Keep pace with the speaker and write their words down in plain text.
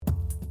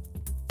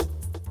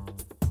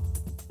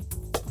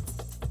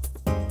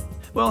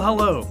Well,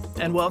 hello,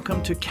 and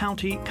welcome to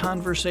County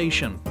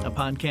Conversation, a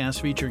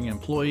podcast featuring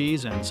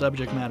employees and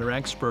subject matter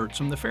experts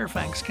from the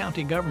Fairfax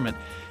County government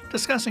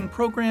discussing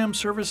programs,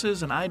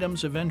 services, and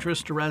items of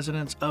interest to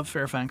residents of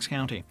Fairfax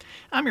County.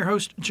 I'm your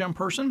host, Jim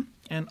Person,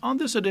 and on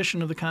this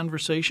edition of The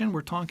Conversation,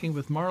 we're talking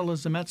with Marla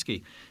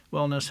Zometsky,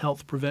 Wellness,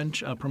 Health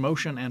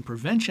Promotion and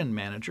Prevention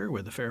Manager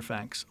with the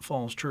Fairfax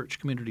Falls Church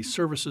Community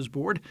Services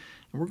Board.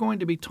 And we're going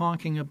to be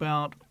talking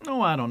about,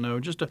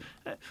 just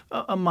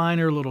a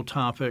minor little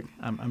topic.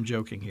 I'm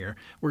joking here.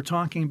 We're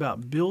talking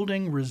about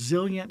building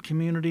resilient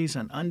communities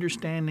and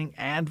understanding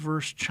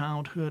adverse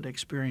childhood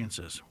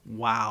experiences.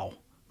 Wow.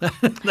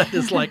 That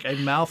is like a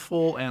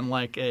mouthful and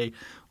like a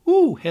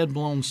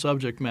head-blown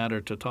subject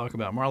matter to talk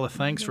about. Marla,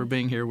 thanks for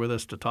being here with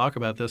us to talk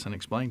about this and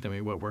explain to me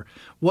what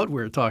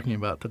we're talking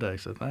about today.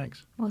 So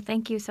thanks. Well,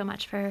 thank you so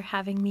much for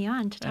having me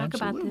on to talk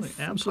about this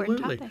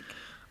important topic.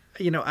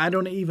 I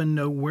don't even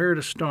know where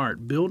to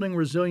start. Building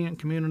resilient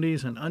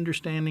communities and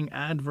understanding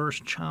adverse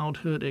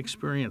childhood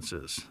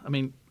experiences. I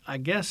mean, I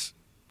guess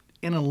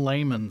in a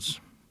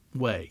layman's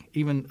way,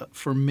 even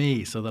for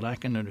me, so that I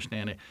can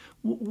understand it.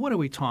 What are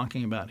we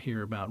talking about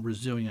here about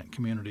resilient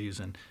communities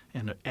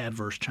and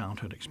adverse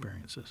childhood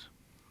experiences?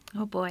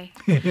 Oh, boy.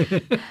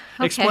 Okay.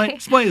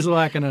 Explain so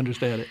I can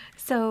understand it.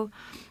 So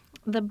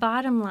the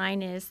bottom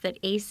line is that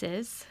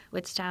ACEs,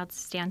 which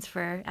stands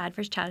for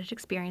Adverse Childhood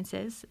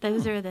Experiences,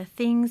 those are the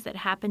things that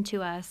happen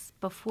to us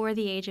before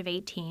the age of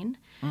 18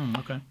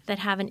 that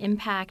have an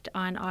impact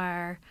on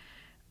our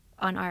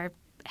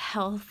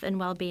health and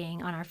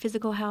well-being, on our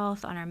physical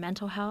health, on our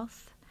mental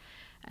health.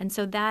 And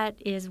so that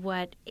is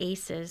what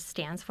ACEs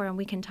stands for, and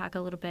we can talk a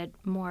little bit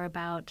more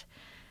about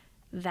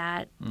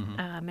that,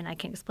 and I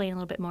can explain a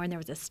little bit more. And there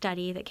was a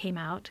study that came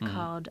out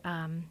called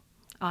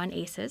On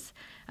ACEs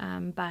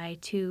by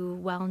two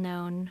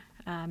well-known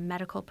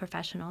medical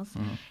professionals.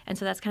 And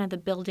so that's kind of the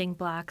building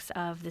blocks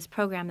of this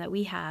program that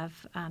we have,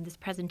 this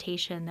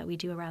presentation that we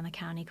do around the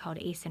county called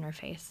ACE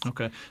Interface.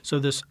 Okay. So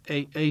this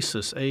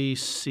ACEs,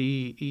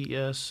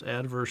 ACES,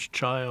 Adverse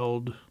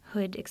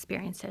Childhood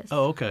Experiences.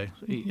 Oh, okay.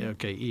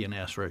 E and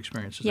S for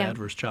experiences,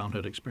 Adverse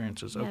Childhood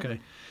Experiences. Yep. Okay.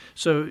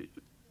 So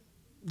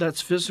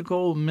that's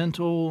physical,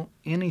 mental,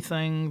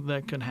 anything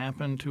that could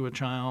happen to a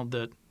child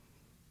that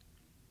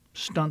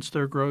stunts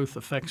their growth,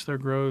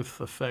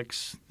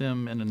 affects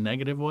them in a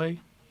negative way?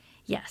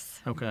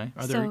 Yes. Okay.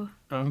 Go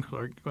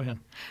ahead.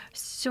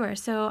 Sure.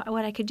 So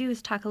what I could do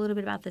is talk a little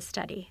bit about the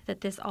study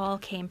that this all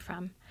came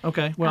from.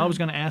 Okay. Well, I was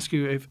going to ask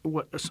you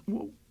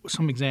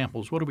some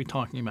examples. What are we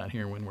talking about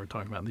here when we're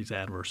talking about these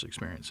adverse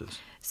experiences?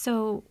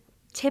 So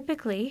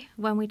typically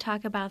when we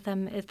talk about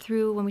them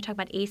when we talk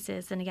about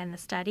ACEs, and again, the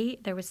study,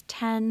 there was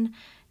 10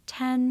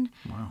 kind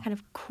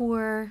of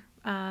core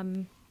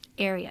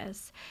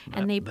areas,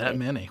 and that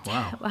many.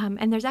 Wow.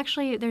 And there's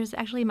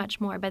actually much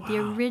more, but the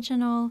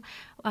original,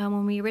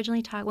 when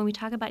we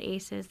talk about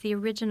ACEs, the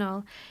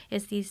original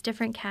is these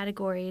different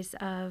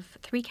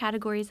three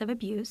categories of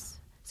abuse.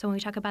 So when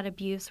we talk about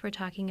abuse, we're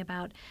talking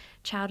about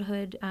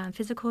childhood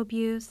physical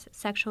abuse,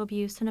 sexual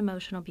abuse, and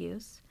emotional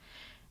abuse.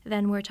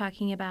 Then we're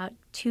talking about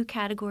two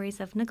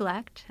categories of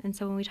neglect. And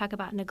so when we talk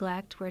about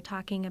neglect, we're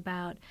talking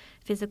about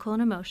physical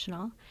and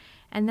emotional.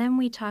 And then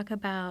we talk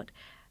about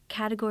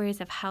categories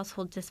of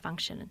household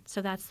dysfunction.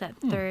 So that's that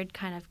third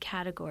kind of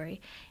category.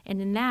 And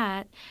in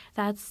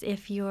that's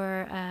if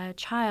you're a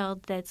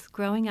child that's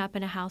growing up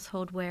in a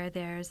household where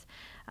there's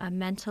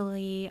mental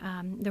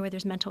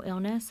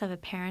illness of a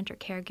parent or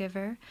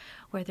caregiver,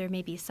 where there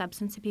may be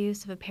substance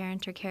abuse of a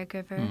parent or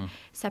caregiver,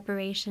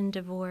 separation,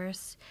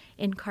 divorce,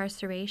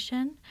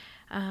 incarceration,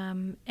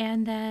 and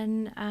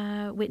then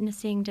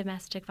witnessing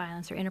domestic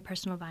violence or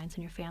interpersonal violence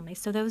in your family.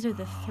 So those are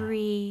the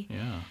three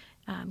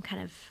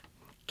kind of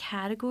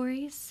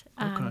categories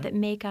that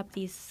make up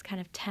these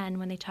kind of 10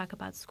 when they talk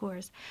about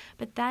scores.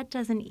 But that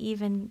doesn't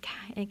even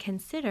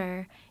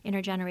consider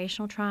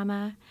intergenerational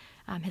trauma,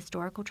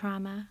 historical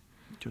trauma.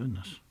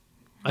 Goodness.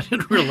 I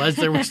didn't realize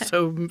there were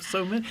so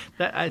many.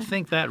 I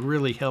think that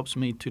really helps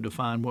me to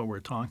define what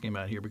we're talking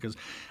about here, because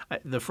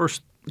the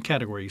first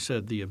category, you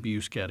said the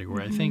abuse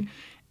category, I think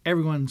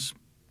everyone's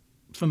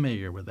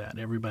familiar with that.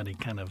 Everybody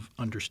kind of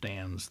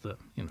understands the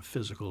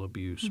physical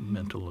abuse,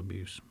 mental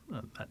abuse,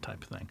 that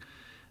type of thing.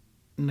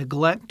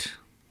 Neglect,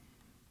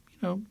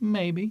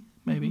 maybe.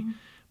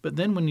 But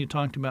then when you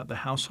talked about the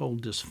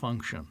household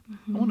dysfunction,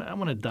 I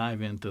want to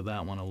dive into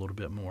that one a little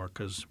bit more,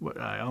 because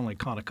I only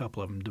caught a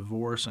couple of them: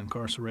 divorce,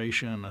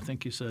 incarceration. I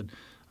think you said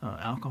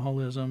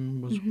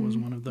alcoholism was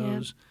one of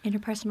those. Yeah.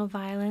 Interpersonal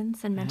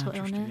violence and mental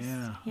illness.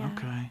 Yeah.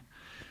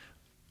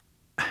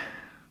 Okay.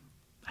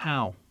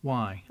 How?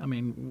 Why? I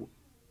mean,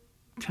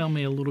 tell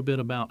me a little bit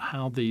about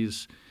how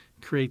these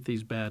create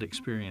these bad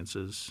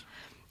experiences.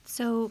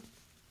 So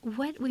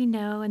what we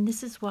know, and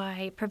this is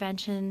why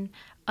prevention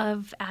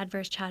of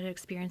adverse childhood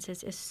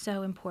experiences is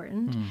so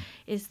important,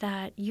 is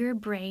that your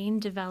brain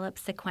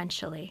develops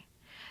sequentially.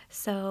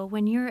 So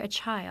when you're a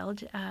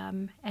child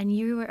and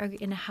you are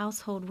in a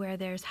household where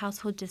there's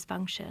household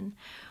dysfunction,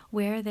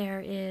 where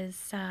there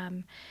is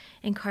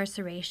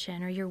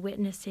incarceration, or you're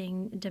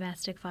witnessing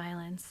domestic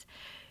violence,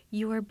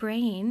 your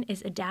brain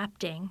is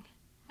adapting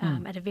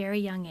at a very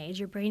young age.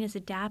 Your brain is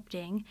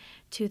adapting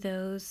to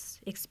those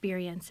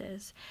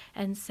experiences.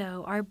 And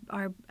so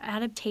our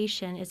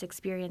adaptation is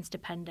experience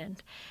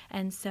dependent.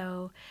 And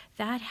so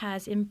that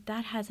has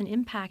an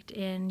impact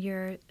in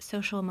your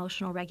social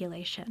emotional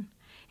regulation.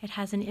 It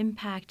has an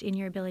impact in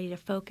your ability to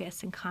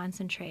focus and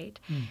concentrate.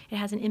 It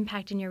has an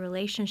impact in your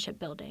relationship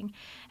building.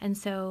 And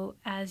so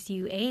as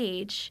you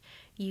age,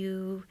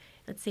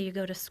 let's say you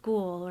go to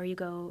school, or you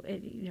go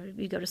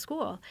to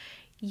school,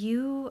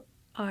 you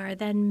are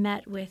then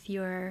met with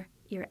your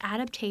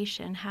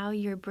adaptation, how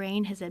your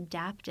brain has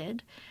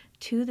adapted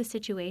to the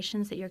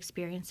situations that you're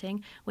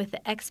experiencing, with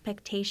the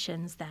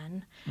expectations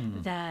then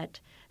that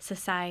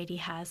society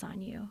has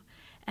on you.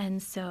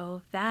 And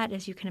so that,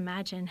 as you can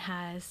imagine,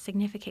 has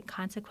significant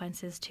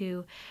consequences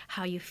to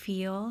how you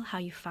feel, how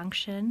you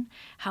function,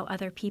 how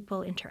other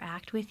people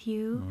interact with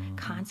you,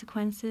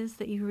 consequences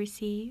that you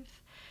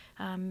receive.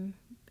 And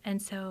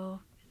so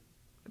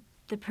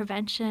the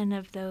prevention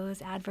of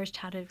those adverse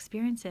childhood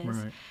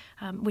experiences,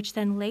 which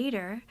then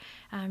later,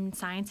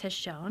 science has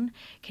shown,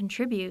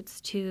 contributes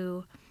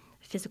to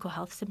physical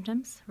health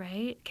symptoms,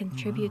 right?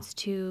 Contributes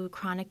to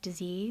chronic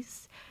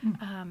disease,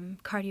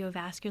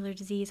 cardiovascular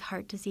disease,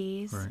 heart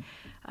disease,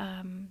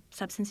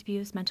 substance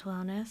abuse, mental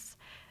illness.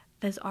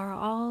 Those are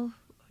all,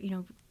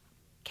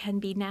 can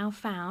be now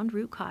found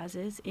root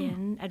causes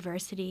in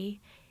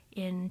adversity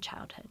in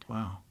childhood.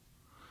 Wow.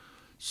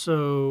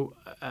 So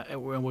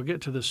we'll get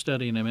to the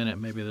study in a minute.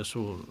 Maybe this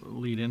will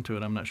lead into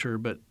it. I'm not sure.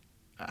 But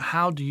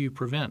how do you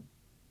prevent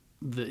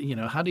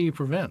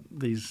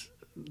these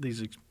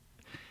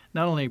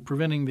not only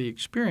preventing the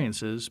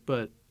experiences,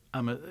 but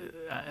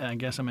I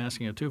guess I'm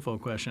asking a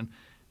twofold question.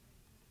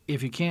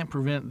 If you can't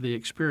prevent the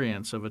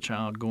experience of a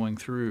child going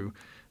through,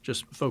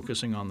 just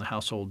focusing on the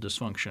household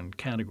dysfunction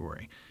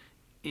category,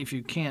 if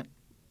you can't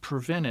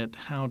prevent it,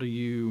 how do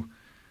you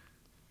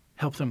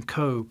help them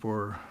cope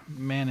or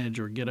manage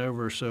or get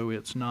over so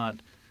it's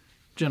not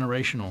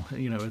generational?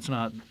 It's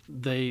not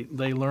they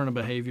learn a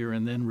behavior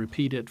and then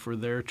repeat it for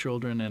their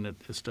children, and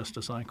it's just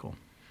a cycle.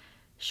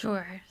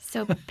 Sure.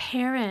 So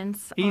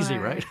parents Easy,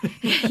 are, right?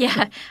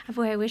 Yeah.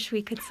 Boy, I wish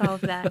we could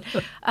solve that.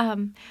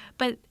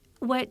 But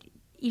what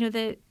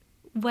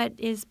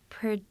is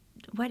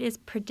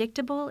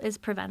predictable is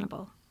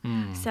preventable.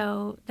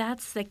 So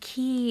that's the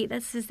key.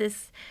 This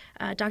is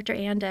Dr.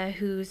 Anda,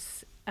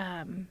 who's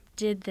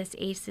did this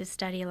ACEs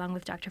study along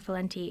with Dr.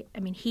 Valenti. I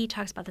mean, he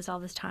talks about this all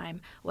this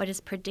time. What is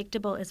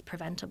predictable is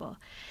preventable.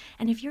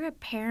 And if you're a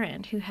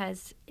parent who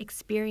has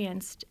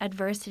experienced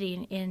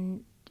adversity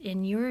in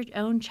your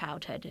own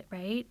childhood,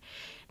 right?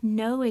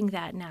 Knowing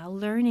that now,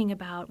 learning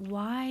about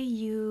why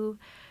you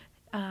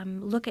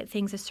look at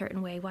things a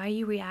certain way, why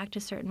you react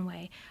a certain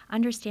way,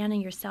 understanding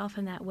yourself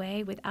in that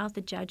way without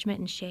the judgment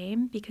and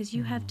shame, because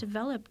you have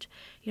developed,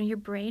 your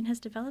brain has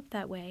developed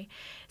that way,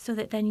 so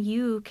that then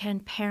you can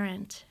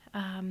parent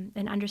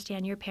and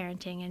understand your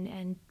parenting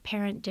and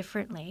parent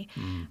differently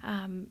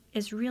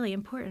is really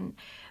important.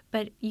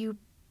 But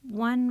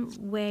one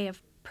way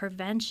of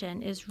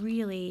prevention is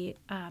really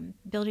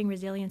building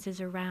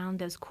resiliences around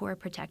those core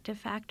protective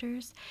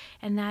factors,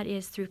 and that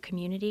is through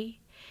community.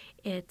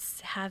 It's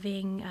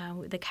having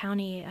the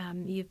county,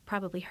 you've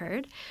probably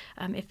heard.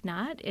 If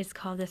not, it's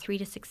called the 3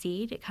 to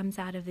Succeed. It comes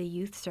out of the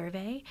youth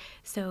survey.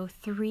 So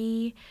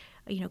 3,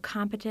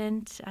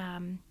 competent,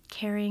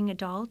 caring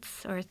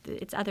adults, or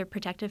it's other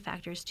protective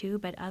factors too,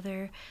 but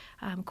other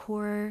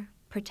core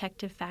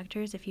protective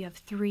factors. If you have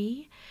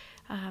 3,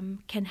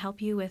 can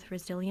help you with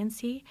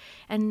resiliency.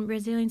 And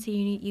resiliency,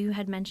 you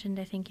had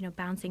mentioned, I think,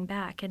 bouncing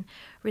back. And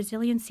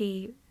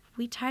resiliency,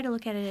 we try to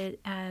look at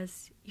it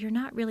as you're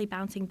not really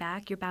bouncing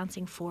back, you're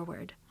bouncing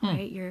forward,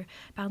 right? You're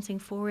bouncing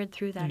forward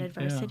through that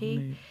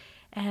adversity.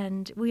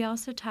 And we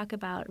also talk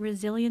about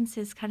resilience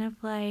is kind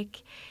of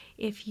like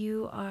if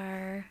you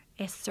are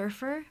a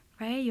surfer,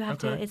 right? You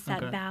have it's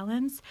that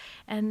balance.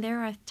 And there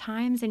are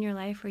times in your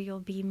life where you'll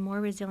be more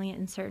resilient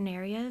in certain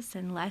areas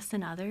and less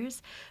in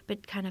others,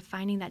 but kind of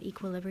finding that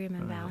equilibrium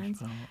and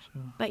balance.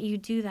 But you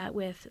do that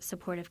with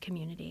supportive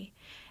community.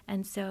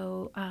 And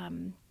so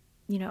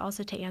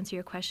also to answer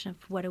your question of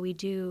what do we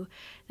do,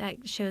 that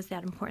shows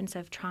that importance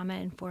of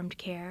trauma-informed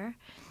care,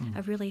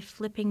 of really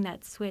flipping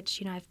that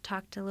switch. I've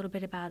talked a little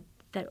bit about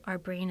that our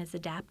brain is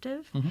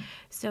adaptive.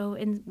 So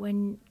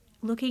when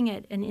looking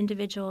at an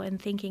individual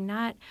and thinking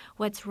not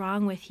what's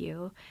wrong with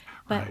you,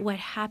 but what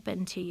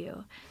happened to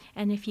you.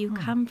 And if you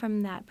come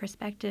from that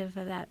perspective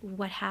of that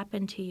what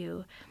happened to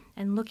you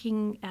and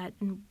looking at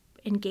and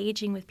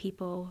engaging with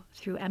people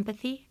through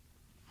empathy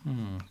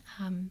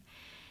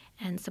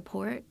and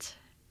support.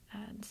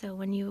 So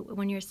when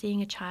you're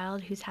seeing a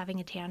child who's having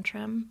a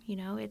tantrum,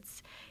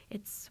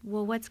 it's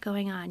well, what's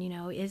going on?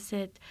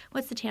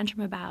 What's the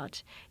tantrum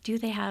about? Do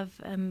they have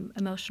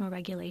emotional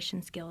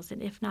regulation skills?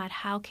 And if not,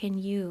 how can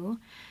you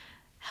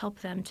help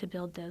them to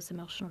build those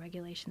emotional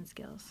regulation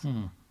skills?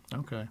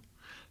 Okay.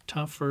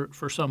 tough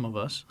for some of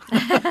us,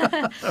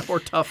 or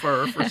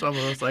tougher for some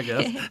of us, I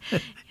guess,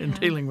 in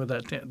dealing with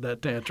that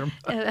tantrum.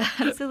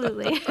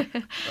 Absolutely.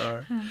 All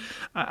right.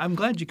 I'm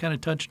glad you kind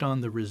of touched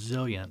on the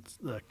resilience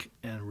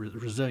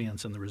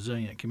resilience in the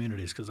resilient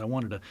communities, because I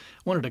wanted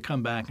to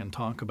come back and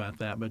talk about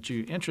that. But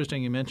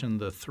interesting, you mentioned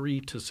the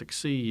 3 to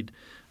Succeed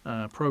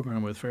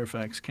program with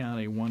Fairfax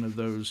County. One of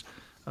those,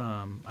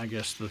 I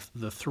guess,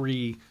 the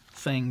 3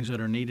 things that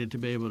are needed to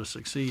be able to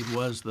succeed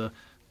was the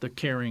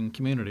caring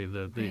community,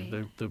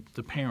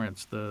 the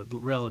parents, the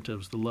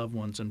relatives, the loved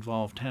ones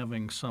involved,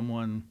 having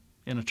someone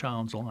in a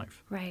child's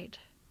life. Right.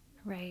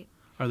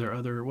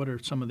 What are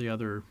some of the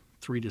other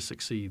 3 to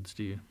Succeeds?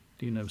 Do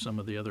you know some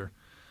of the other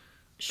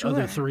Sure.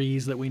 other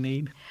 3s that we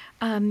need?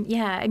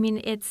 Yeah, I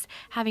mean, it's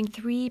having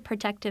 3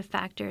 protective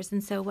factors.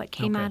 And so what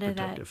came out of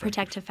that,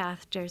 protective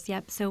factors,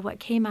 yep. So what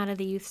came out of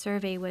the youth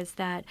survey was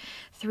that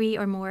 3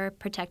 or more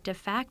protective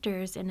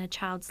factors in a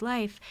child's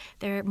life,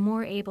 they're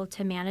more able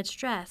to manage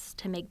stress,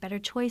 to make better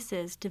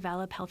choices,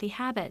 develop healthy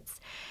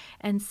habits.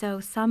 And so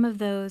some of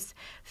those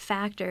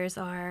factors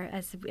are,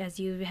 as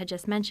you had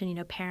just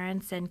mentioned,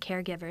 parents and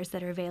caregivers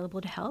that are available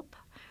to help.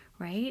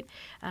 Right?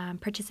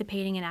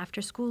 Participating in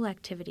after-school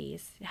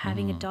activities,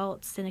 having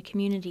adults in a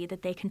community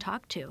that they can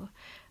talk to.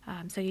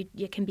 So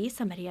you can be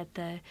somebody at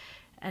the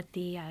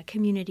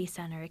community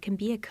center. It can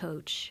be a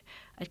coach.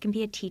 It can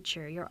be a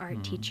teacher, your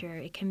art teacher.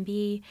 It can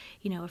be,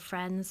 a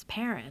friend's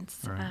parents.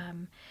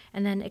 Right.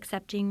 And then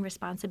accepting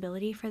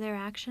responsibility for their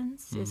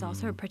actions is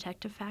also a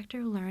protective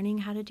factor, learning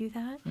how to do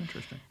that.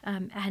 Interesting.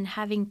 And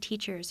having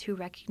teachers who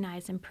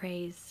recognize and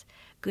praise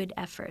good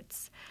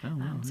efforts.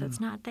 So it's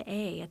not the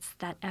A, it's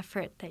that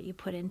effort that you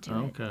put into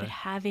it. But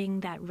having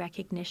that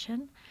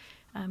recognition,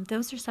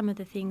 those are some of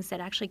the things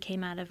that actually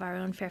came out of our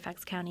own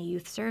Fairfax County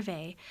Youth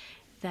Survey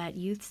that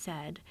youth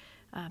said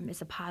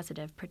is a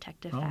positive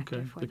protective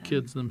factor for the them.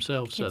 kids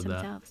themselves said that.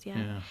 Themselves,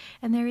 yeah.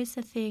 And there is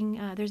a thing,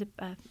 there's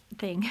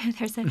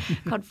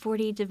called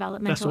 40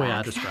 developmental That's the way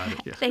I describe it,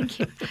 yeah. Thank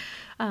you.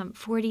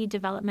 40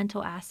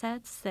 developmental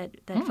assets that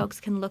folks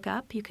can look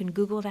up. You can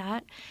Google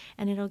that,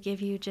 and it'll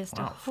give you just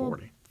a whole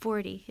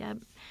 40, yeah,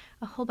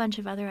 a whole bunch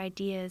of other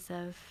ideas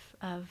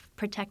of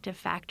protective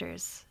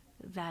factors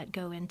that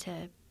go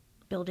into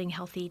building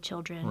healthy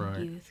children,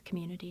 youth,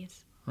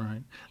 communities.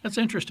 Right. That's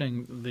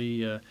interesting.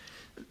 The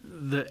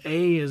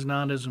A is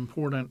not as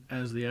important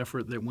as the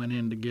effort that went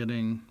into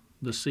getting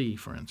the C,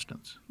 for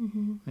instance.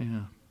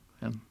 Yeah.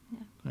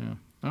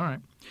 All right.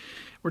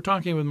 We're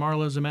talking with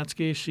Marla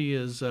Zometsky. She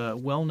is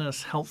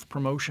Wellness, Health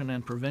Promotion,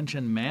 and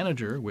Prevention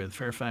Manager with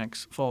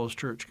Fairfax Falls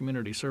Church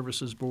Community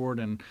Services Board.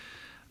 And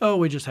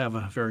we just have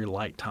a very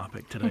light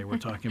topic today. We're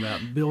talking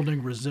about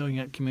building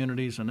resilient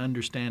communities and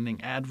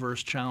understanding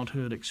adverse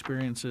childhood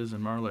experiences.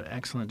 And Marla,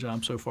 excellent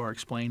job so far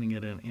explaining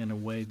it in a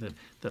way that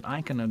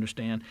I can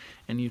understand.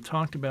 And you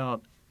talked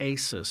about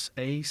ACES,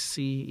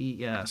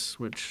 ACES,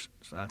 which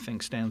I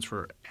think stands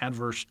for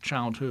Adverse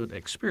Childhood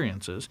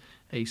Experiences,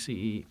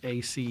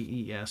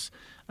 ACES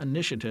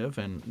initiative,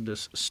 and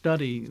this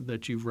study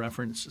that you've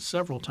referenced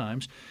several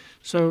times.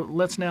 So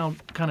let's now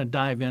kind of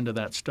dive into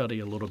that study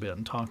a little bit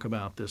and talk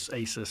about this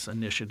ACES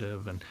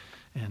initiative and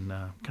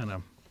kind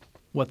of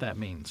what that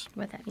means.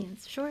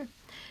 Sure.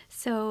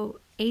 So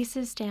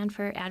ACEs stand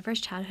for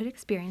Adverse Childhood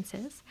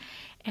Experiences,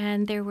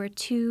 and there were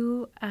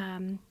 2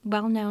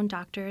 well-known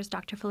doctors,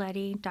 Dr.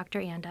 Folletti, Dr.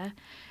 Anda.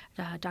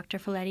 Dr.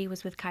 Folletti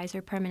was with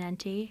Kaiser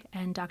Permanente,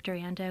 and Dr.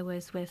 Anda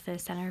was with the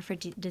Center for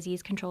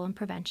Disease Control and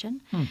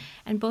Prevention.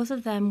 And both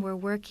of them were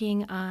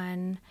working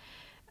on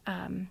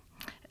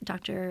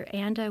Dr.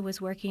 Anda was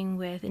working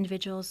with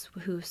individuals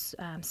who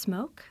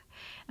smoke,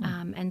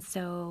 and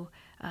so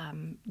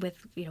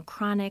with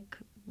chronic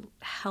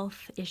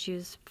health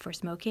issues for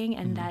smoking,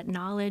 and that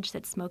knowledge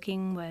that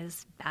smoking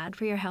was bad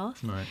for your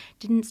health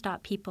didn't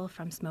stop people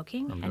from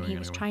smoking, and he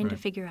was trying to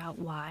figure out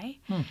why.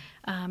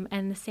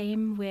 And the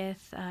same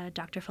with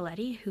Dr.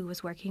 Folletti, who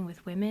was working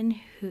with women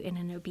who in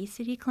an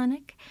obesity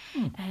clinic,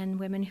 and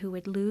women who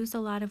would lose a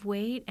lot of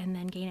weight and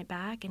then gain it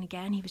back, and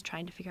again he was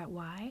trying to figure out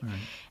why.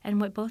 And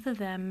what both of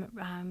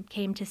them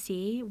came to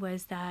see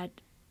was that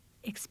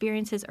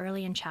experiences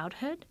early in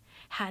childhood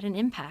had an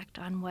impact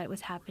on what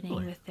was happening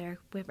with their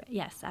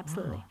yes,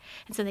 absolutely. Oh.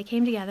 And so they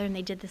came together and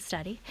they did this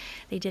study.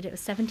 They did it with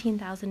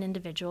 17,000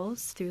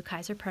 individuals through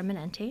Kaiser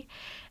Permanente,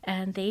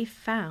 and they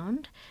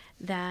found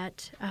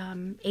that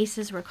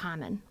ACEs were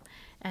common.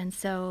 And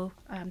so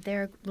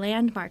their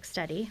landmark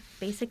study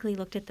basically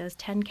looked at those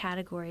 10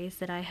 categories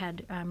that I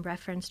had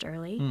referenced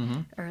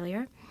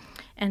earlier,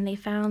 and they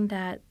found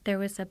that there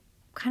was a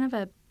kind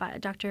of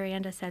Dr.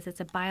 Anda says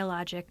it's a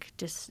biologic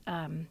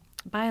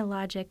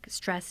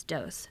stress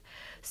dose.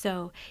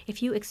 So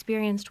if you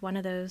experienced one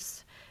of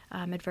those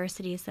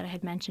adversities that I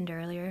had mentioned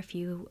earlier, if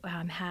you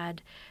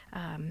had,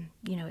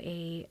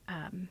 a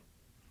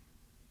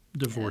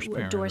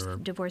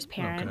divorced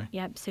parent. Okay.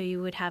 Yep. So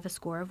you would have a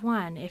score of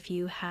 1. If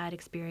you had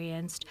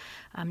experienced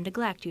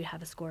neglect, you'd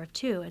have a score of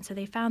 2. And so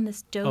they found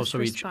this dose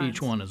response.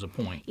 Each one is a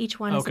point. Each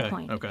one is a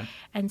point. Okay.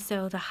 And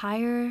so the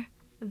higher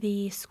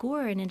the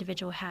score an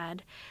individual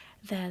had,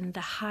 then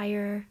the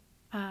higher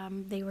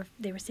they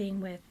were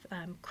seeing with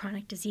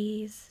chronic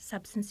disease,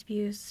 substance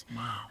abuse,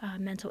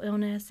 mental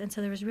illness, and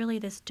so there was really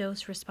this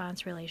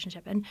dose-response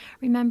relationship. And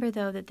remember,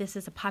 though, that this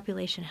is a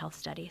population health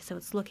study, so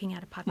it's looking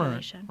at a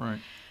population. Right.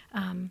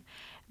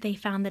 They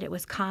found that it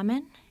was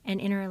common and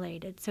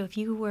interrelated. So if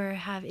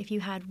you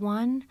had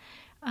one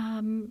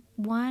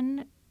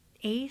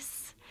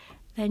ACE,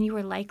 then you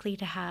are likely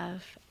to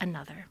have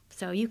another.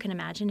 So you can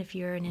imagine if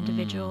you're an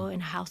individual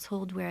in a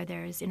household where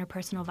there's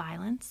interpersonal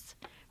violence,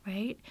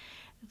 right?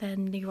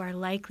 Then you are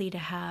likely to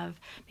have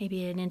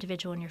maybe an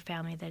individual in your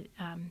family that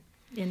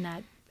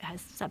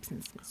has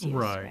substance misuse,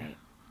 right?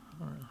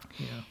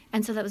 Yeah.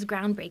 And so that was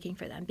groundbreaking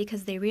for them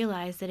because they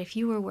realized that if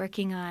you were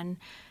working on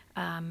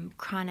heart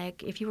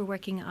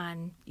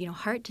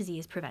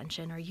disease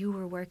prevention, or you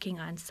were working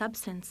on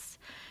substance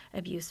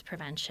abuse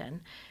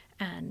prevention,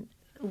 and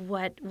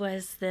what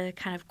was the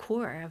kind of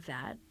core of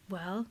that?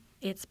 Well,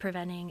 it's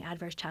preventing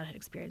adverse childhood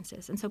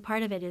experiences. And so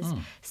part of it is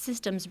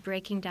systems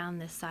breaking down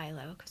this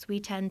silo, because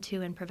we tend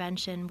to, in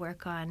prevention,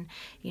 work on,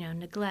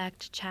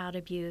 neglect, child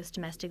abuse,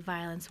 domestic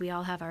violence. We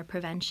all have our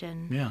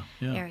prevention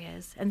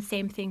areas. And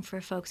same thing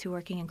for folks who are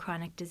working in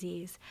chronic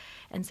disease.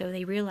 And so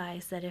they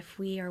realize that if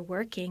we are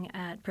working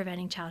at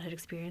preventing childhood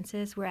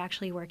experiences, we're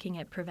actually working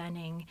at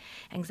preventing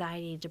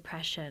anxiety,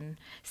 depression,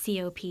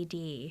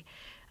 COPD,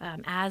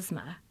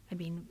 asthma. I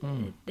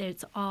mean,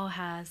 it all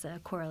has a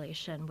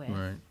correlation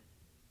with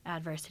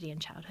adversity in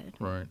childhood.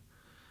 Right.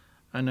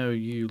 I know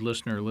you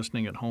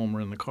listening at home or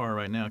in the car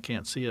right now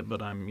can't see it,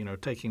 but I'm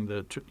taking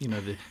the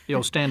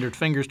old standard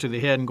fingers to the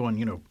head and going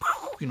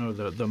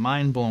the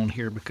mind blown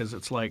here, because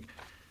it's like,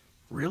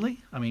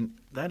 really? I mean,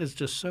 that is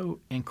just so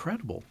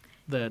incredible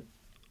that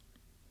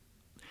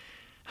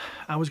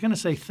I was going to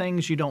say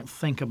things you don't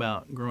think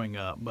about growing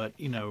up, but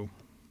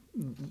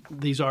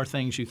these are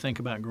things you think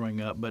about growing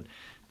up, but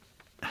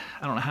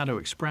I don't know how to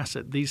express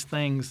it. These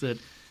things that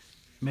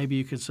maybe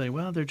you could say,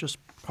 well, they're just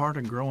part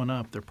of growing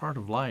up. They're part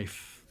of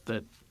life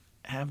that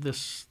have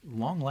this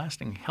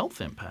long-lasting health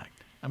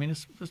impact. I mean,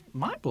 it's just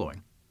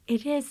mind-blowing.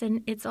 It is,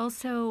 and it's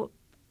also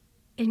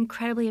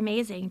incredibly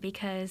amazing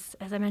because,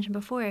 as I mentioned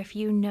before, if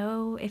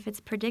it's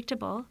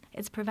predictable,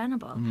 it's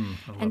preventable.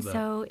 And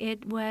so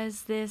it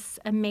was this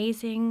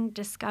amazing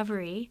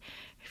discovery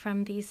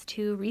from these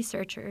two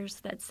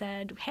researchers that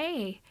said,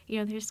 hey,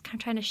 they're just kind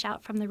of trying to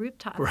shout from the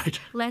rooftops. Right.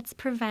 Let's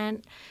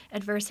prevent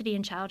adversity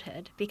in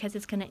childhood because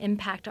it's going to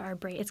impact our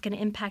brain. It's going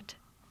to impact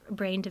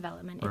brain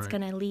development. It's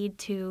going to lead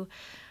to,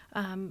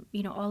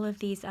 all of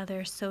these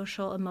other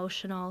social,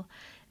 emotional,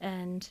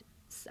 and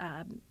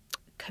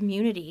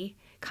community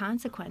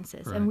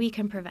consequences, and we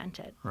can prevent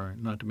it. Right.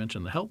 Not to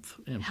mention the health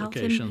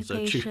implications.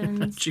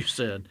 That you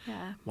said.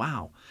 Yeah.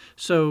 Wow.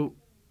 So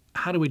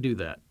how do we do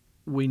that?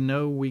 We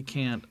know we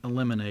can't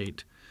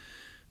eliminate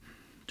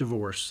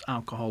divorce,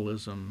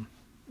 alcoholism,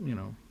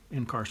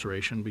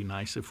 incarceration. Be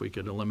nice if we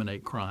could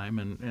eliminate crime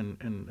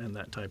and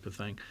that type of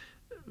thing.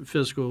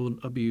 Physical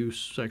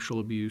abuse, sexual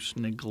abuse,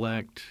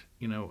 neglect.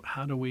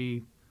 How do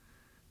we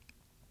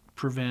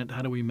prevent?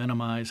 How do we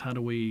minimize? How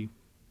do we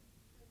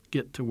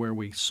get to where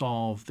we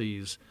solve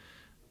these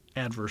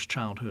adverse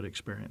childhood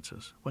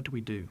experiences? What do we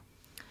do?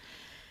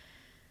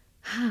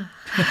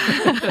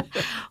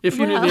 If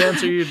you knew the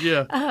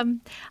answer,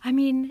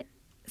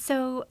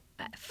 so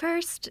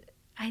first,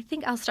 I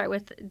think I'll start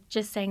with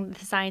just saying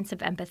the science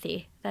of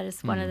empathy. That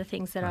is one of the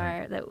things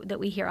that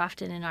we hear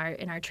often in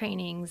our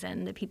trainings,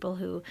 and the people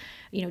who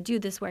do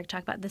this work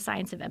talk about the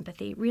science of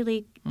empathy.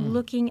 Really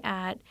looking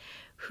at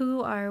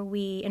who are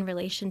we in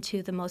relation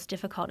to the most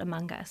difficult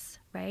among us,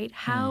 right?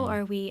 How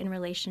are we in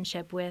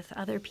relationship with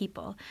other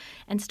people,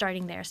 and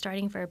starting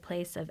for a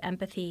place of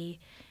empathy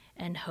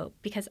and hope,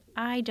 because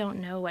I don't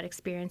know what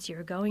experience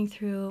you're going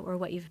through or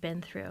what you've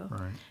been through.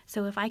 Right.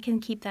 So if I can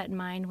keep that in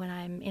mind when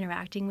I'm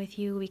interacting with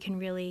you, we can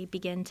really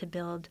begin to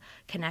build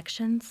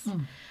connections.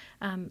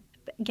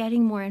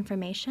 Getting more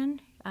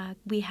information.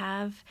 We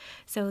have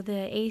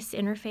the ACE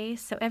interface.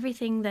 So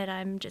everything that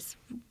I'm just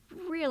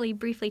really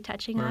briefly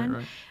touching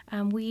on,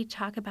 we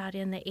talk about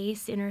in the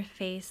ACE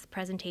interface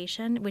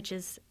presentation, which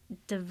is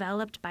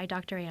developed by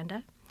Dr.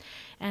 Anda.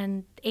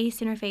 And ACE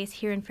interface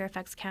here in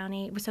Fairfax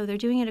County, so they're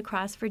doing it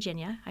across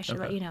Virginia. I should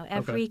let you know.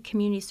 Every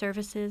community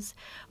services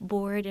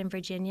board in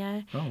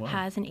Virginia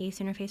has an ACE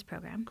interface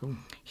program. Cool.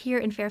 Here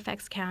in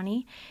Fairfax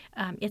County,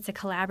 it's a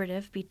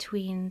collaborative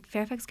between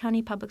Fairfax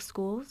County Public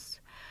Schools,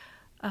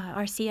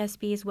 our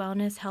CSB's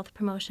Wellness, Health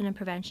Promotion, and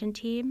Prevention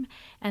team,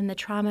 and the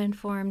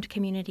Trauma-Informed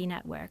Community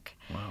Network.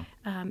 Wow.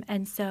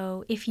 And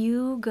so if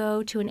you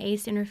go to an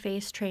ACE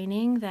interface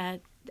training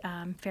that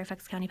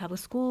Fairfax County Public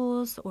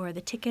Schools or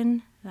the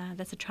TICN,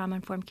 that's a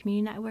Trauma-Informed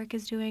Community Network,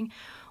 is doing,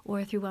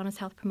 or through Wellness,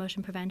 Health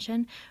Promotion,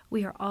 Prevention,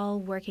 we are all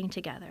working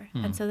together.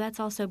 And so that's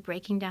also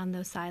breaking down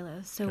those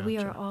silos. So we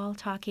are all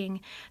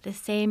talking the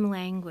same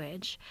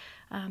language.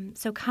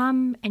 So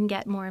come and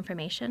get more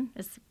information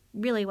is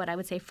really what I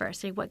would say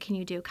first. What can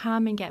you do?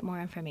 Come and get more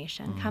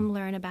information. Come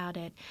learn about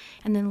it,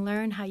 and then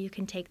learn how you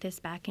can take this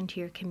back into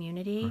your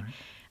community,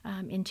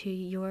 into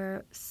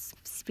your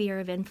sphere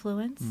of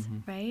influence,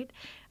 right?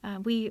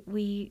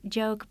 We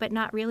joke, but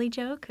not really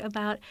joke,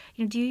 about,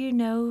 do you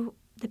know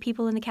the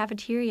people in the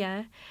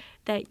cafeteria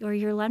or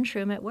your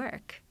lunchroom at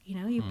work?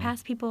 You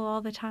pass people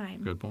all the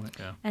time. Good point,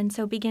 yeah. And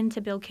so begin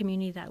to build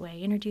community that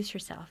way. Introduce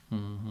yourself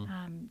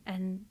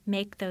and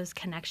make those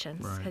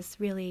connections, because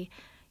really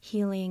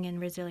healing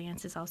and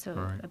resilience is also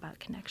about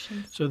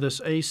connections. So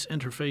this ACE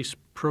interface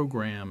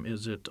program,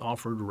 is it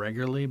offered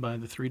regularly by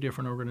the 3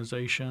 different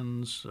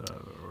organizations,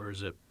 or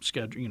is it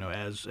scheduled,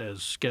 as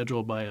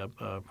scheduled by a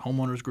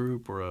homeowners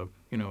group or a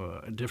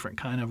different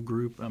kind of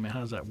group? I mean, how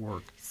does that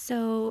work?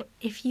 So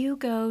if you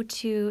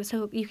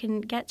you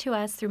can get to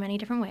us through many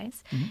different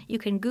ways. You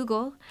can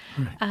Google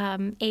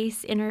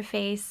ACE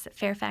Interface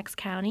Fairfax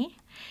County,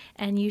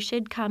 and you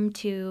should come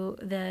to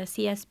the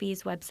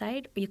CSB's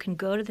website. You can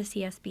go to the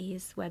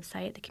CSB's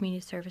website, the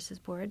Community Services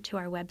Board, to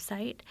our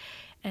website,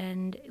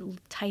 and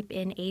type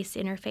in ACE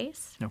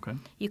Interface. Okay.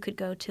 You could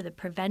go to the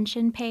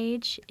prevention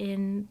page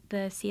in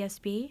the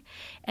CSB,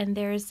 and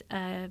there's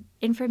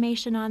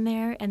information on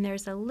there, and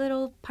there's a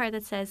little part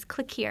that says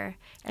click here,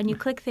 and you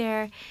click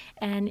there,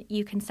 and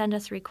you can send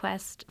us a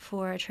request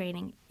for a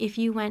training. If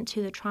you went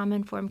to the Trauma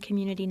Informed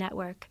Community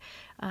Network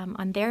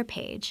on their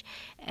page,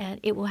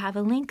 it will have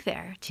a link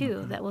there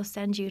too that will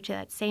send you to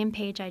that same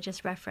page I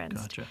just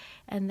referenced. Gotcha.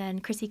 And then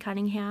Chrissy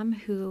Cunningham,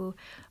 who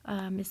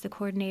is the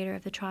coordinator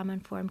of the Trauma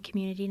Informed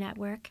Community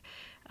Network,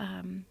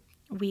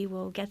 we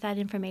will get that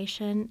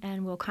information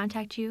and we'll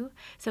contact you.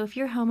 So if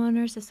your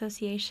homeowners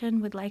association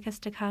would like us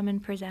to come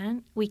and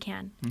present, we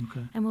can.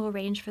 Okay. And we'll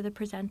arrange for the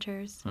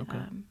presenters. Okay.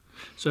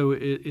 So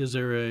is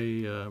there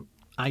a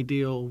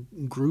ideal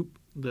group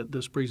that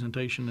this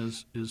presentation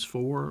is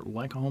for,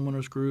 like a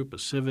homeowners group, a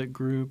civic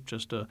group,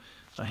 just a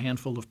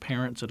handful of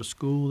parents at a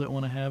school that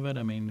want to have it?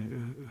 I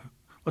mean,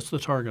 what's the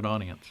target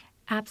audience?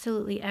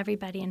 Absolutely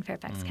everybody in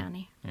Fairfax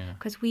County.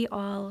 Because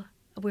we're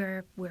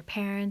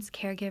parents,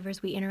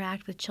 caregivers, we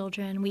interact with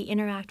children, we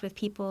interact with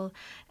people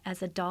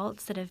as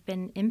adults that have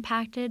been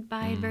impacted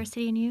by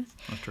adversity in youth.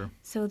 That's true.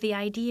 So the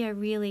idea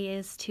really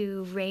is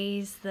to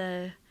raise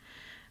the,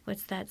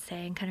 what's that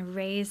saying? Kind of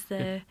raise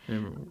the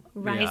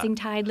rising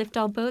tide, lift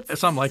all boats.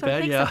 Something like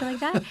that, yeah. Something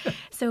like that.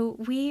 So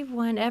we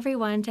want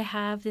everyone to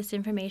have this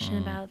information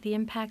about the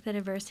impact that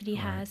adversity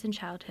has in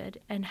childhood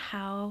and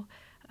how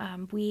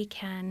we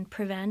can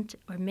prevent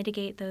or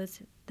mitigate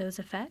those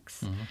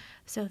effects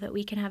so that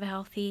we can have a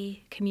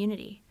healthy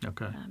community.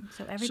 Okay.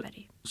 So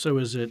everybody. So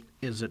is it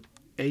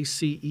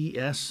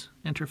ACES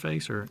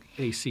interface or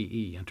ACE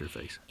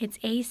interface? It's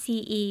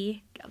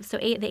ACE. So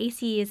the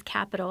ACE is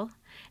capital,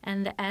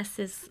 and the S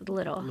is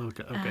little.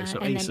 Okay, so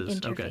and ACES. then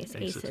interface,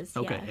 Okay, ACES.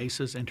 Okay, Yeah.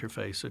 ACES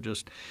interface. So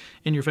just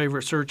in your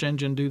favorite search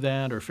engine, do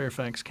that, or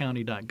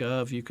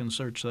fairfaxcounty.gov. You can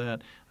search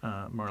that.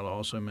 Marla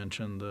also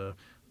mentioned the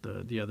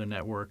other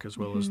network as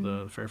well as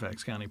the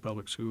Fairfax County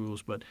Public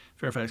Schools, but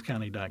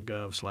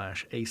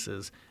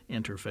fairfaxcounty.gov/ACES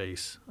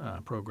interface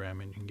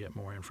program, and you can get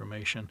more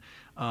information.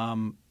 I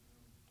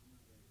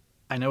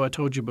know I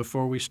told you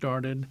before we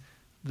started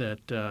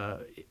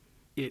that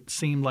it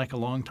seemed like a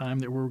long time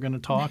that we were going to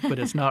talk, but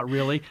it's not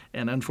really,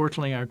 and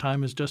unfortunately our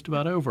time is just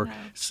about over. Wow.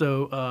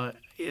 So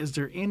is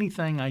there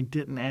anything I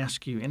didn't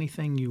ask you,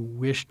 anything you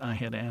wished I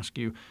had asked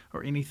you,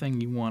 or anything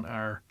you want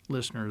our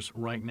listeners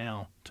right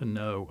now to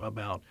know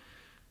about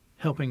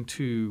helping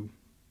to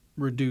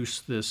reduce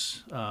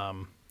this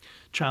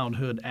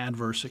childhood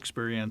adverse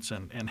experience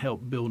and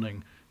help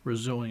building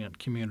resilient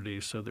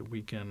communities so that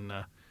we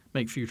can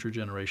make future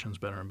generations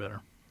better and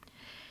better?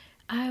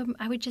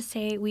 I would just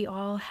say we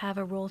all have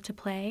a role to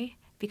play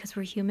because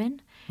we're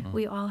human.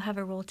 We all have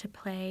a role to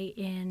play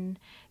in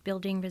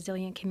building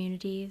resilient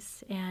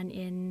communities and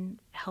in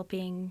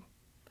helping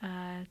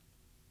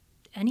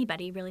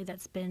anybody really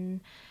that's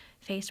been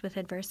faced with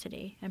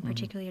adversity, and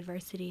particularly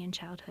adversity in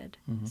childhood.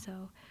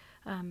 So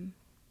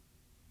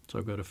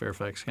go to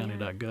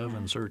fairfaxcounty.gov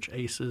and search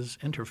ACES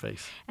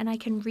interface. And I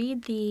can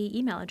read the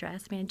email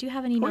address. I mean, I do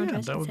have an email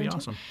address. That would be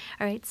awesome.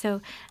 All right,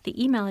 so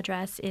the email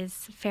address is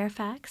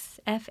Fairfax,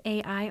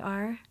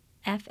 FAIRFAX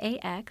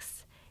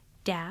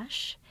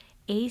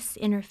ACE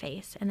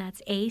interface, and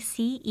that's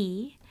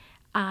ACEINTERFACE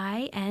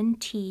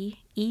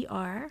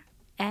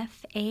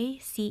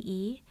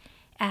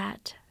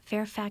at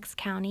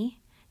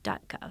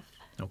fairfaxcounty.gov.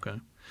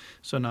 Okay.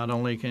 So not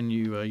only can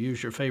you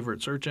use your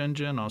favorite search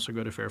engine, also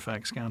go to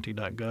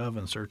fairfaxcounty.gov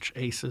and search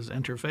ACES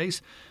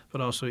interface,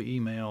 but also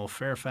email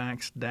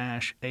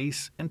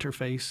fairfax-ACE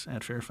interface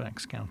at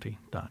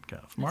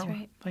fairfaxcounty.gov. Marla,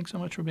 right. Thanks so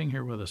much for being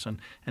here with us and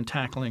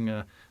tackling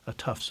a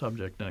tough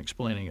subject and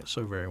explaining it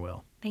so very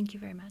well. Thank you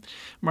very much.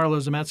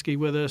 Marla Zometsky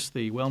with us,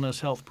 the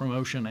Wellness, Health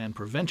Promotion, and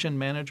Prevention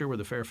Manager with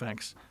the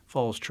Fairfax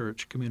Falls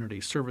Church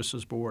Community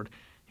Services Board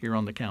here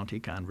on the County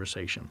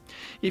Conversation.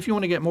 If you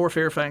want to get more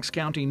Fairfax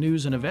County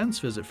news and events,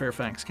 visit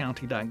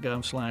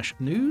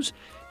fairfaxcounty.gov/news.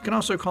 You can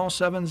also call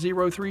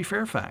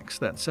 703-FAIRFAX.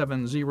 That's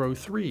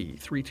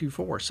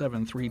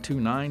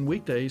 703-324-7329,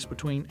 weekdays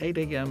between 8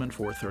 a.m. and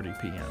 4:30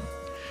 p.m.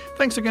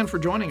 Thanks again for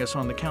joining us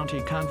on the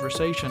County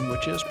Conversation,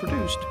 which is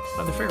produced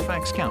by the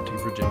Fairfax County,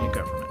 Virginia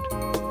government.